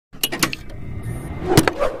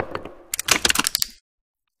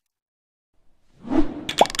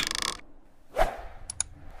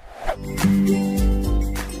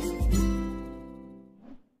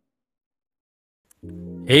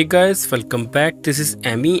Hey guys, welcome back. This is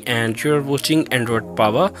Amy and you're watching Android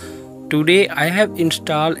Power. Today I have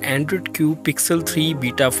installed Android Q Pixel 3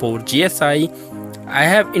 Beta 4 GSI. I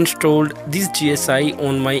have installed this GSI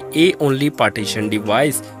on my A-only partition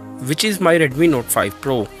device, which is my Redmi Note 5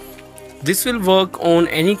 Pro. This will work on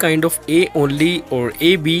any kind of A-only or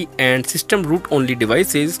AB and system root only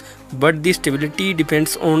devices, but the stability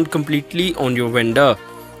depends on completely on your vendor.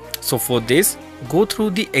 So for this, go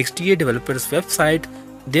through the XDA developers website.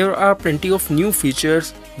 There are plenty of new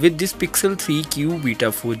features with this Pixel 3 Q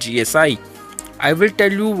Beta 4 GSI. I will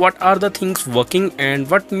tell you what are the things working and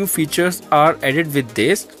what new features are added with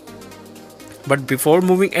this. But before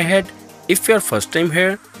moving ahead, if you are first time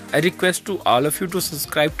here, I request to all of you to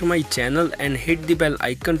subscribe to my channel and hit the bell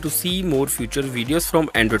icon to see more future videos from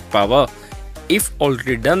Android Power. If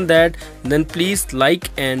already done that, then please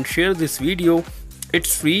like and share this video.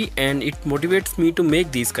 It's free and it motivates me to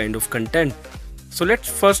make this kind of content. So let's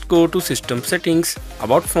first go to system settings,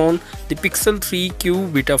 about phone, the Pixel 3 Q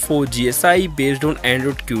Beta 4 GSI based on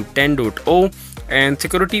Android Q 10.0 and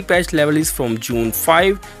security patch level is from June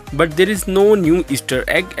 5, but there is no new Easter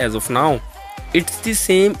egg as of now. It's the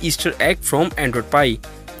same Easter egg from Android Pie.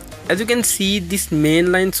 As you can see, this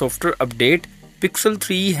mainline software update, Pixel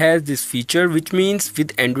 3 has this feature, which means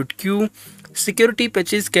with Android Q, security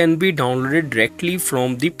patches can be downloaded directly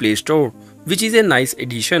from the Play Store, which is a nice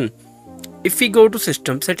addition. If we go to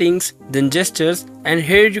system settings, then gestures, and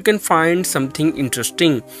here you can find something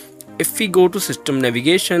interesting. If we go to system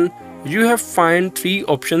navigation, you have find three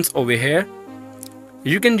options over here.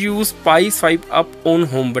 You can use pie swipe up on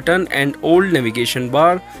home button and old navigation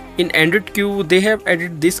bar. In Android Q, they have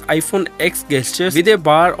added this iPhone X gestures with a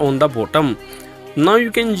bar on the bottom. Now you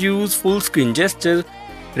can use full screen gesture.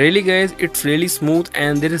 Really guys, it's really smooth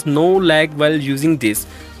and there is no lag while using this.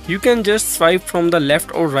 You can just swipe from the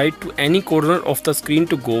left or right to any corner of the screen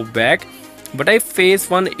to go back. But I face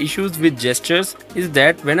one issues with gestures is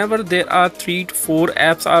that whenever there are 3 to 4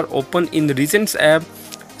 apps are open in the Recents app,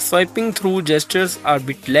 swiping through gestures are a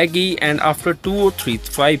bit laggy and after 2 or 3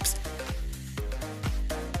 swipes.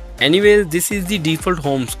 Anyways, this is the default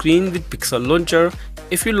home screen with Pixel Launcher.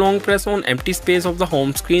 If you long press on empty space of the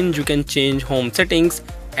home screen, you can change home settings,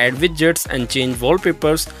 add widgets and change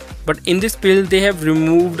wallpapers. But in this build they have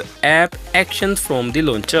removed app actions from the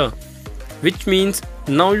launcher, which means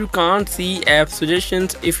now you can't see app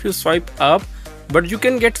suggestions if you swipe up, but you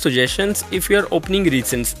can get suggestions if you are opening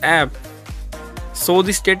Recents app. So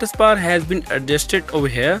the status bar has been adjusted over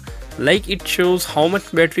here, like it shows how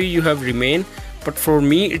much battery you have remained, but for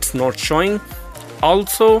me it's not showing.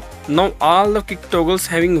 Also, now all the quick toggles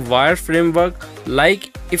having wire framework,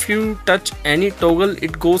 like if you touch any toggle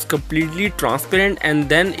it goes completely transparent, and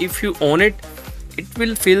then if you on it, it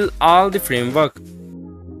will fill all the framework.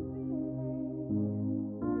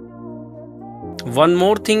 One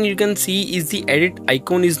more thing you can see is the edit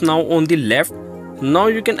icon is now on the left. Now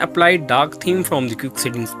you can apply dark theme from the quick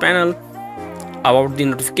settings panel. About the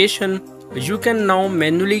notification, you can now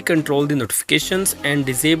manually control the notifications and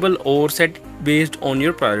disable or set based on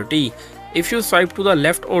your priority. If you swipe to the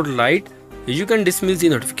left or right, you can dismiss the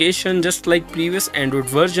notification just like previous Android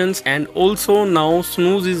versions, and also now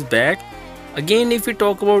snooze is back. Again, if we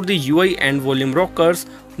talk about the UI and volume rockers,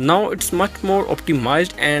 now it's much more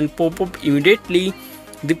optimized and pop up immediately.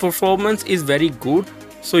 The performance is very good,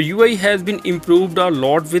 so UI has been improved a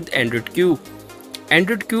lot with Android Q.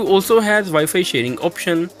 Android Q also has Wi-Fi sharing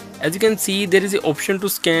option. As you can see, there is an option to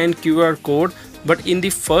scan QR code, but in the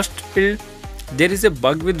first build there is a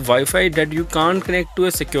bug with Wi-Fi that you can't connect to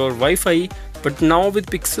a secure Wi-Fi, but now with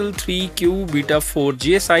Pixel 3 Q Beta 4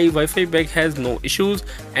 GSI, Wi-Fi back has no issues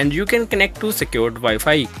and you can connect to secured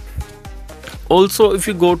Wi-Fi. Also, if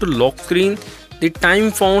you go to lock screen, the time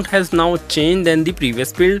font has now changed than the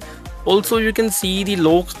previous build. Also, you can see the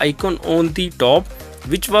lock icon on the top,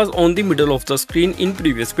 which was on the middle of the screen in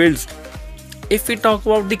previous builds. If we talk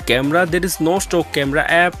about the camera, there is no stock camera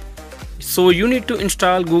app, so you need to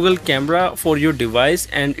install Google Camera for your device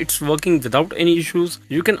and it's working without any issues.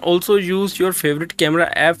 You can also use your favorite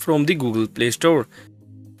camera app from the Google Play Store.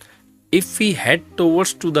 If we head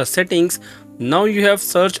towards to the settings, now you have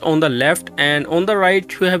search on the left and on the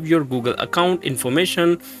right you have your Google account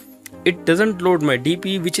information. It doesn't load my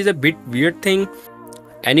DP, which is a bit weird thing.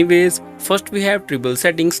 Anyways, first we have triple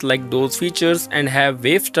settings like those features and have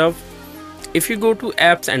wave stuff. If you go to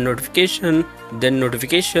apps and notification, then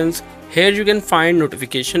notifications, here you can find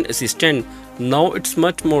notification assistant. Now it's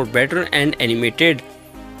much more better and animated.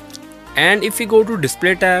 And if we go to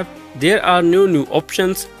display tab, there are new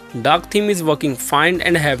options. Dark theme is working fine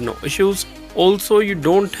and have no issues. Also, you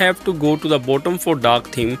don't have to go to the bottom for dark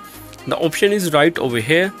theme. The option is right over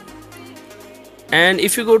here. And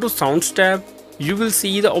if you go to Sounds tab, you will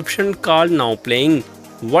see the option called Now Playing.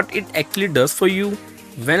 What it actually does for you: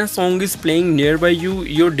 when a song is playing nearby you,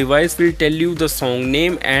 your device will tell you the song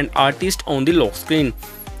name and artist on the lock screen.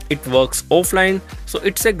 It works offline, so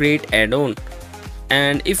it's a great add-on.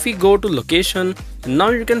 And if we go to location, now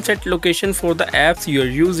you can set location for the apps you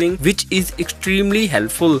are using, which is extremely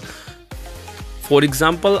helpful. For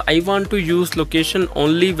example, I want to use location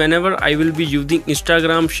only whenever I will be using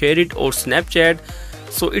Instagram, Share It or Snapchat,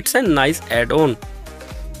 so it's a nice add-on.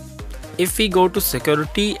 If we go to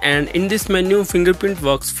security, and in this menu fingerprint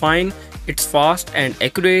works fine, it's fast and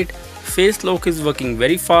accurate, face lock is working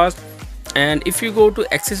very fast. And if you go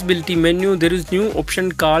to accessibility menu, there is new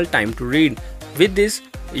option called time to read. With this,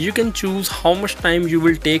 you can choose how much time you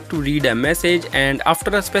will take to read a message, and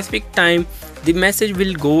after a specific time the message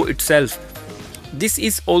will go itself. This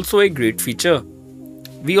is also a great feature.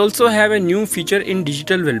 We also have a new feature in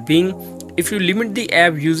digital well-being. If you limit the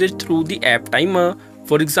app usage through the app timer,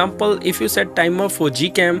 for example, if you set timer for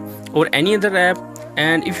Gcam or any other app,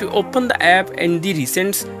 and if you open the app and the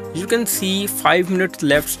recents, you can see 5 minutes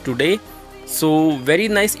left today. So very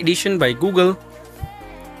nice addition by Google.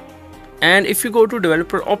 And if you go to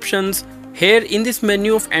developer options, here in this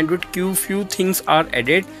menu of Android Q, few things are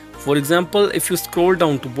added. For example, if you scroll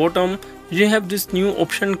down to bottom, you have this new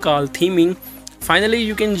option called theming. Finally,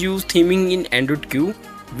 you can use theming in Android Q,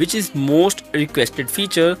 which is most requested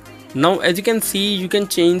feature. Now as you can see, you can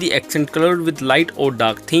change the accent color with light or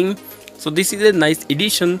dark theme. So this is a nice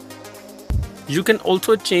addition. You can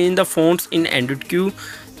also change the fonts in Android Q.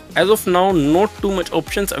 As of now, not too much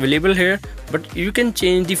options available here, but you can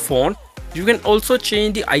change the font. You can also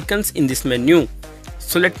change the icons in this menu.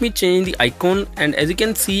 So let me change the icon, and as you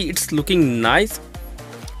can see, it's looking nice.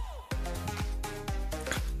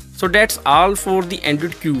 So that's all for the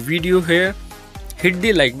Android Q video here. Hit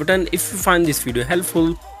the like button if you find this video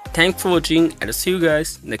helpful. Thanks for watching, and see you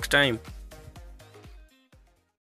guys next time.